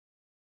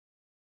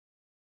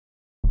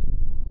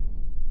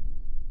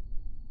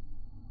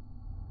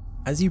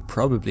As you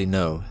probably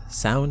know,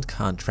 sound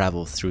can't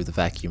travel through the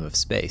vacuum of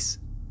space.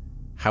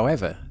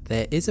 However,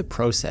 there is a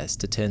process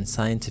to turn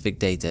scientific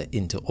data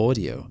into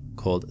audio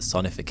called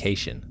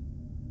sonification.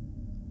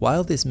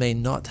 While this may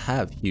not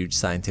have huge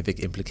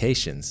scientific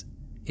implications,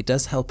 it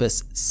does help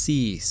us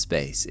see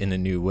space in a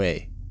new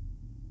way.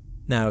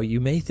 Now, you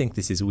may think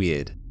this is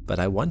weird, but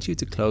I want you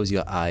to close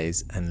your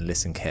eyes and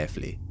listen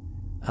carefully.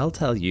 I'll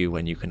tell you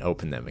when you can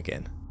open them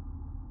again.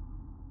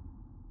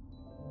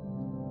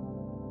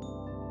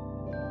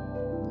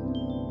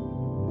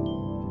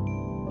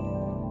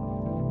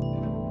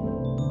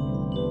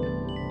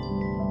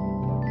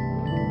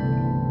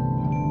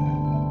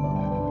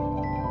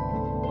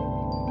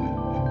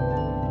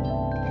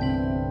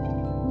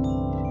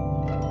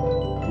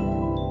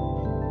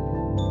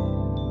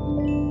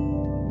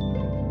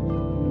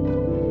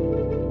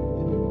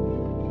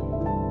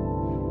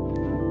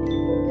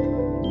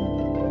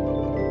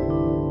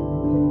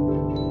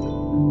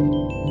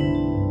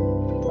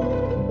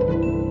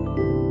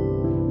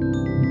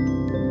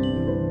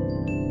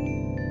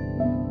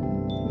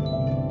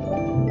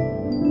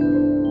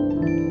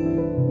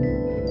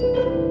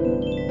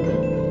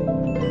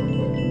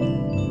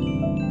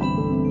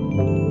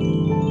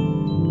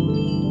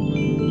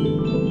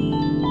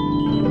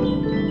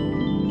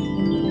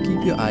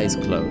 Your eyes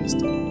closed.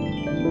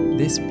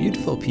 This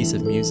beautiful piece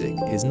of music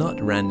is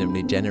not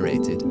randomly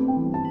generated,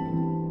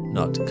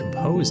 not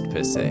composed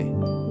per se,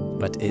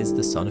 but is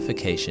the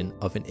sonification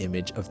of an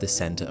image of the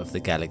center of the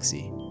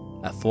galaxy,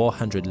 a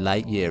 400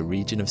 light-year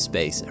region of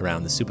space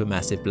around the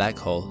supermassive black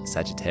hole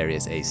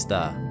Sagittarius A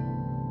star.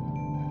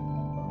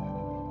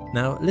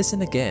 Now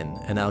listen again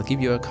and I'll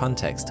give you a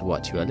context to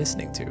what you are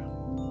listening to.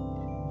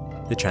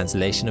 The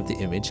translation of the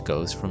image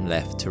goes from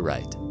left to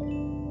right.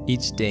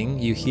 Each ding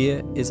you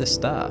hear is a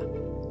star,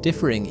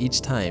 differing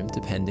each time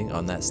depending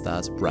on that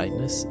star's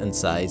brightness and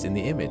size in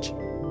the image.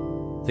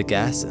 The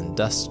gas and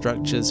dust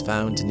structures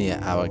found near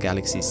our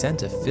galaxy's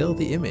center fill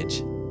the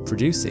image,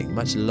 producing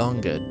much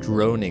longer,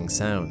 droning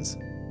sounds.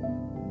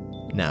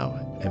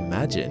 Now,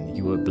 imagine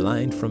you were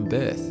blind from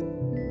birth.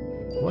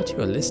 What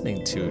you are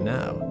listening to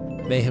now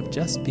may have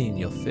just been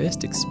your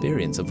first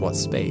experience of what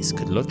space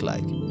could look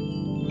like.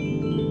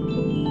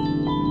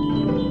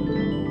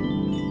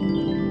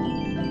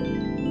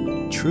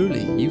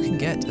 Truly, you can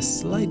get a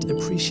slight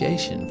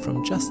appreciation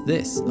from just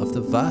this of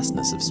the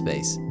vastness of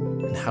space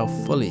and how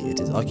fully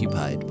it is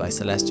occupied by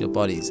celestial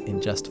bodies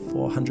in just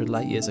 400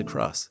 light years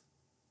across.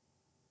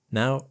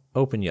 Now,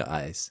 open your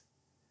eyes.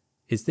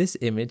 Is this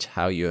image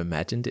how you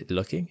imagined it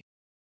looking?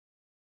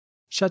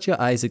 Shut your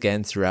eyes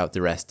again throughout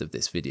the rest of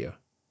this video.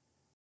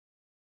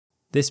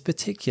 This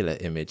particular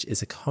image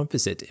is a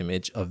composite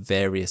image of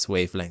various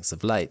wavelengths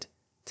of light,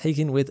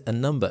 taken with a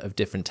number of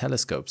different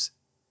telescopes.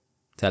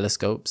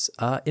 Telescopes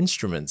are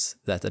instruments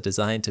that are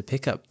designed to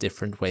pick up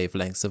different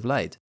wavelengths of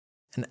light,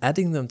 and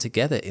adding them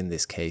together in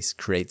this case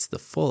creates the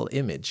full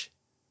image.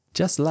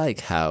 Just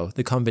like how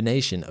the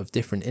combination of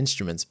different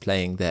instruments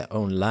playing their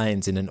own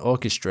lines in an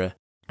orchestra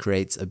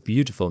creates a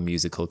beautiful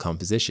musical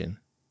composition.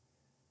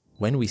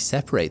 When we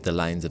separate the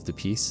lines of the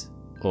piece,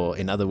 or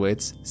in other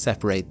words,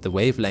 separate the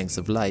wavelengths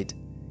of light,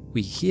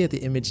 we hear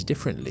the image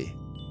differently.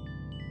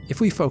 If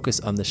we focus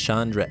on the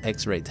Chandra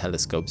X-ray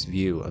telescope's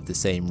view of the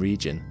same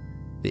region,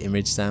 the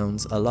image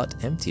sounds a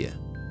lot emptier.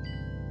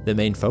 The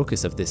main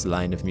focus of this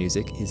line of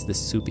music is the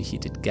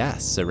superheated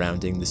gas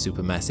surrounding the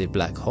supermassive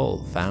black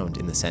hole found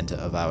in the center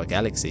of our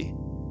galaxy.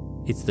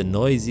 It's the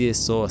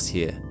noisiest source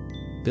here,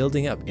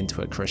 building up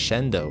into a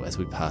crescendo as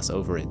we pass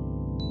over it.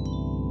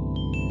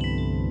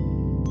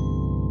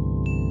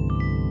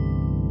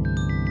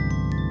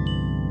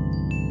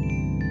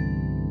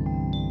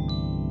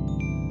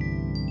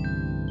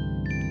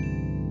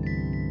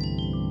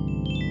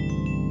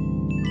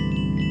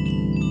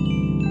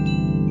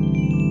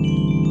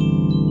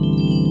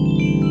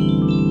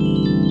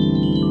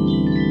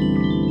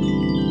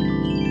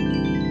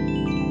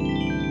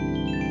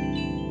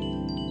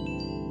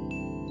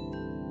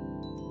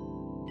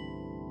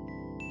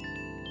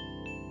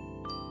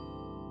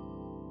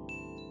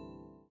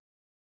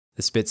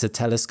 The Spitzer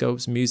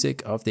telescope's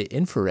music of the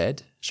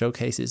infrared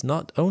showcases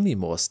not only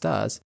more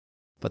stars,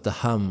 but the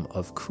hum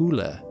of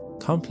cooler,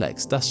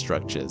 complex dust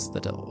structures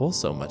that are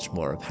also much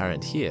more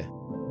apparent here.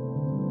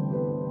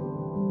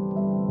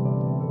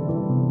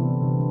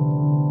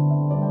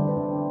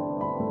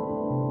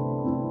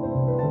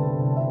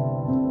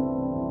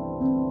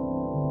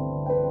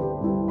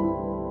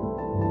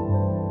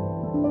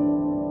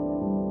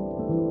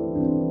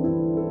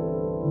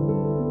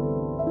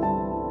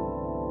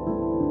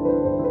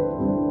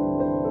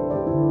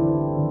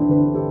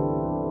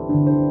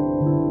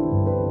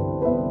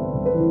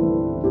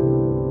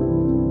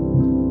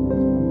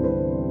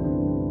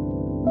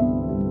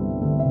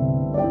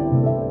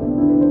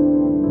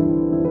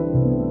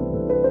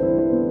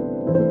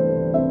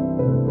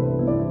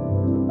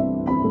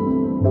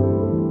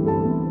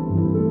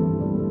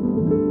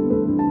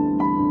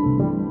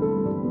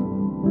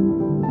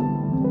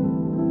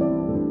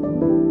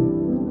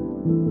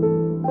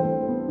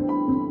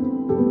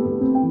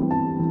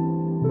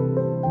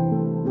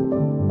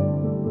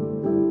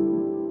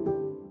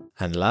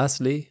 And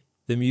lastly,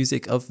 the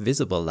music of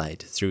visible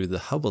light through the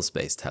Hubble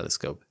Space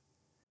Telescope.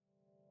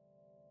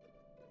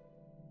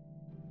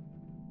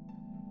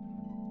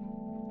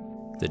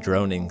 The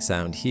droning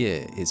sound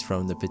here is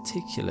from the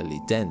particularly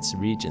dense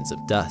regions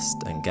of dust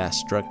and gas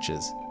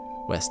structures,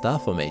 where star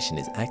formation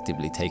is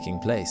actively taking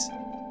place.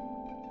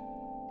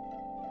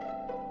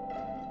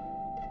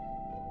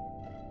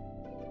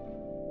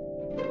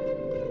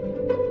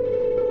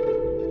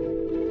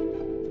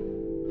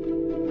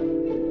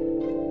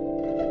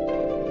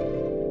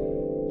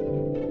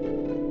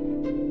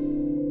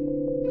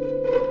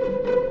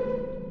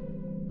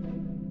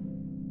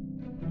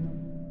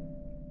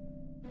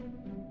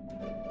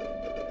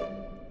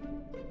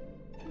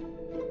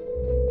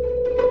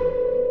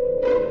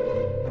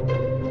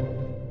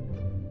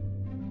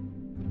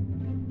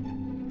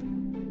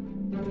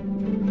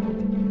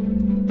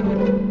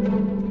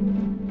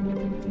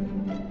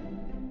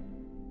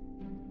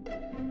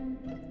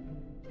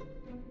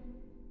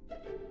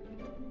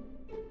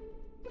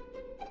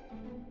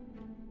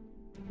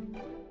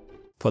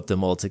 Put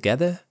them all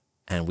together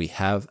and we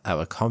have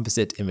our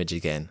composite image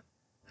again,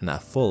 and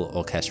our full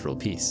orchestral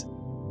piece.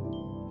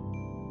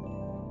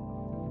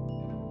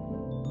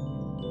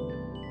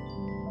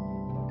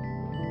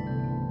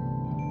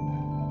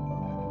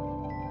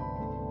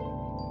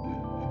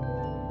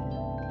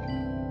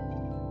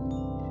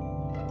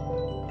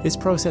 This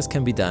process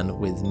can be done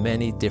with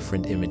many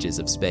different images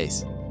of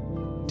space.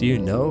 Do you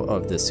know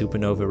of the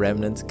supernova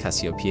remnant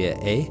Cassiopeia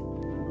A?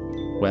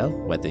 Well,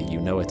 whether you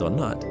know it or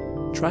not,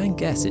 try and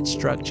guess its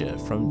structure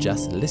from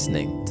just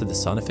listening to the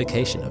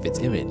sonification of its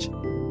image,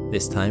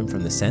 this time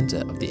from the center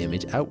of the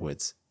image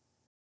outwards.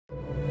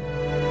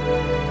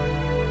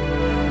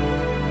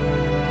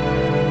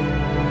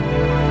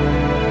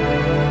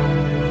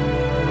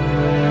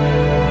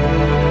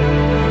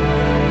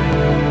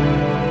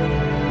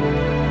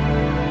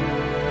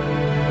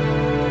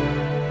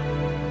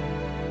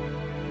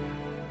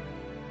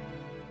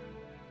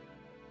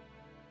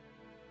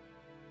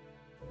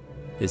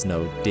 There's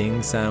no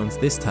ding sounds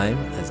this time,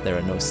 as there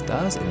are no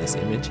stars in this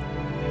image,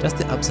 just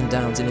the ups and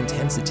downs in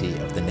intensity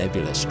of the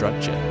nebulous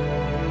structure.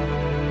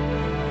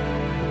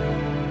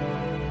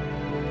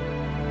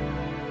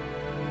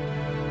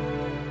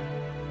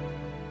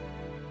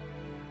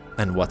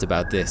 And what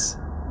about this?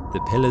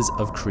 The pillars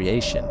of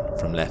creation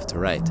from left to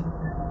right.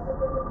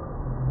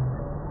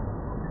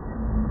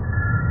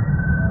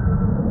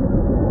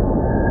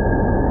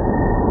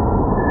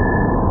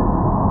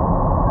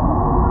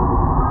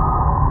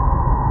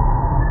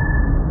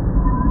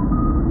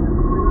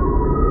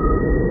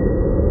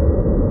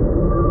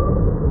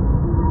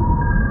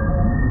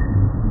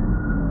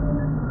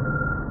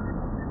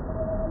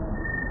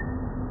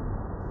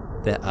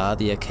 There are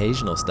the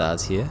occasional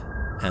stars here,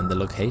 and the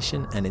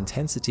location and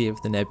intensity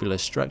of the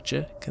nebulous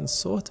structure can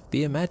sort of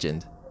be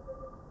imagined.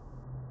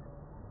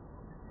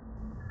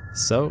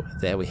 So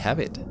there we have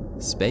it,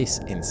 space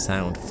in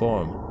sound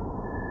form.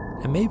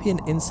 And maybe an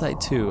insight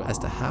too as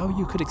to how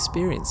you could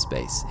experience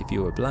space if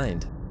you were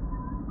blind.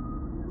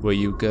 Were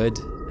you good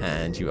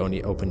and you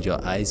only opened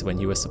your eyes when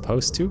you were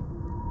supposed to?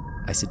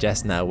 I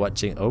suggest now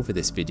watching over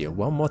this video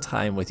one more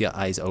time with your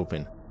eyes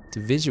open to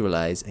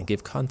visualize and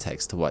give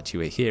context to what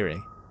you are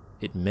hearing.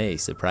 It may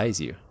surprise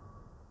you.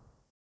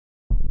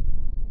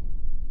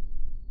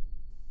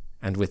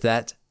 And with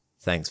that,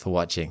 thanks for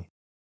watching.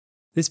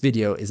 This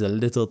video is a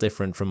little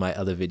different from my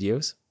other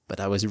videos, but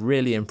I was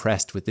really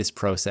impressed with this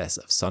process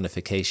of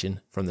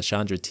sonification from the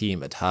Chandra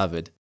team at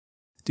Harvard.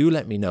 Do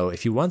let me know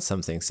if you want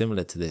something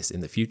similar to this in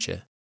the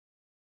future.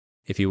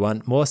 If you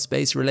want more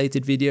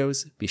space-related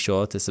videos, be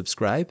sure to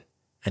subscribe,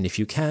 and if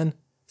you can,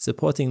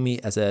 supporting me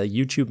as a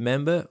YouTube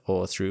member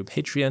or through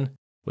Patreon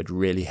would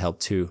really help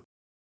too.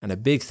 And a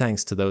big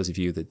thanks to those of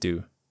you that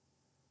do.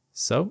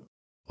 So,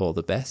 all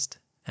the best,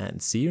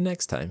 and see you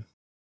next time.